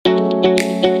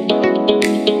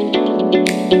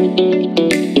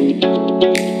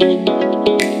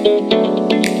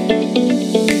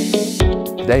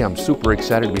Today I'm super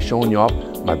excited to be showing you off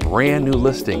my brand new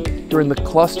listing here in the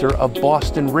cluster of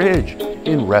Boston Ridge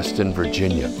in Reston,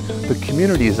 Virginia. The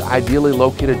community is ideally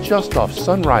located just off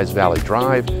Sunrise Valley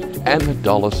Drive and the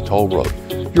Dulles Toll Road.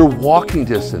 You're walking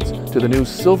distance to the new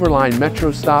Silver Line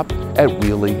Metro stop at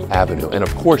Wiehle Avenue. And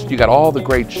of course, you got all the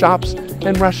great shops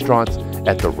and restaurants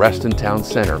at the Reston Town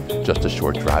Center, just a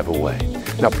short drive away.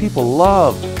 Now, people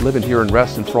love living here in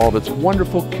Reston for all of its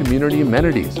wonderful community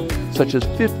amenities, such as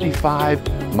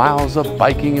 55 miles of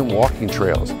biking and walking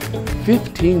trails,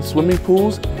 15 swimming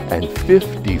pools, and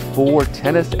 54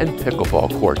 tennis and pickleball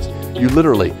courts. You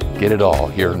literally get it all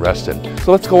here in Reston.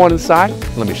 So let's go on inside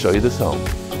and let me show you this home.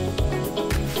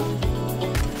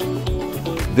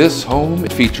 This home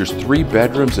features 3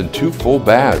 bedrooms and 2 full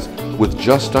baths with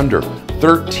just under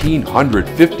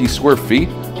 1,350 square feet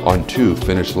on 2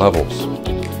 finished levels.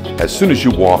 As soon as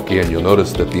you walk in, you'll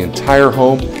notice that the entire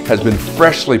home has been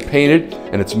freshly painted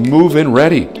and it's move-in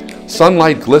ready.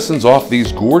 Sunlight glistens off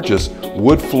these gorgeous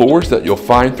wood floors that you'll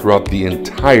find throughout the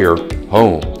entire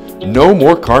home. No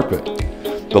more carpet.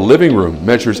 The living room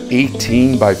measures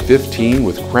 18 by 15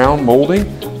 with crown molding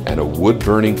and a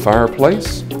wood-burning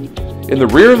fireplace. In the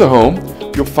rear of the home,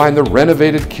 you'll find the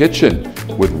renovated kitchen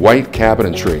with white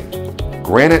cabinetry,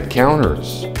 granite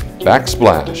counters,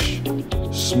 backsplash,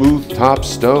 smooth top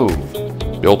stove,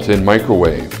 built-in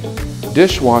microwave,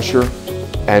 dishwasher,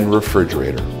 and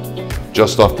refrigerator.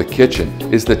 Just off the kitchen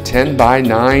is the 10 by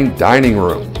 9 dining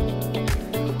room.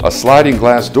 A sliding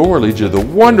glass door leads you to the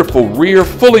wonderful rear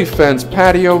fully fenced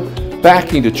patio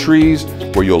backing to trees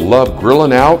where you'll love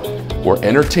grilling out or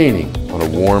entertaining on a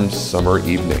warm summer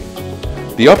evening.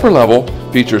 The upper level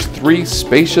features 3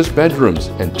 spacious bedrooms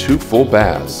and 2 full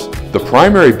baths. The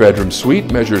primary bedroom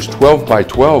suite measures 12 by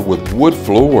 12 with wood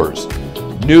floors,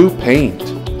 new paint,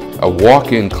 a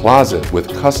walk-in closet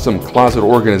with custom closet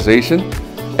organization,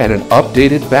 and an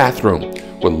updated bathroom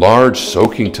with large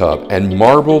soaking tub and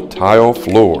marble tile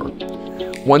floor.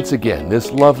 Once again,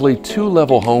 this lovely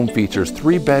 2-level home features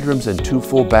 3 bedrooms and 2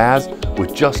 full baths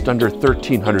with just under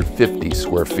 1,350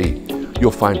 square feet.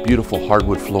 You'll find beautiful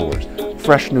hardwood floors,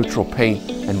 fresh neutral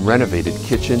paint, and renovated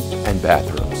kitchen and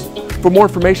bathrooms. For more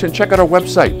information, check out our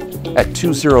website at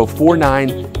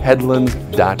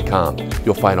 2049headlands.com.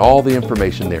 You'll find all the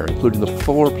information there, including the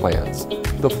floor plans,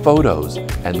 the photos,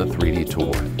 and the 3D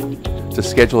tour. To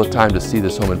schedule a time to see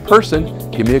this home in person,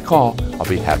 give me a call. I'll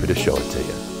be happy to show it to you.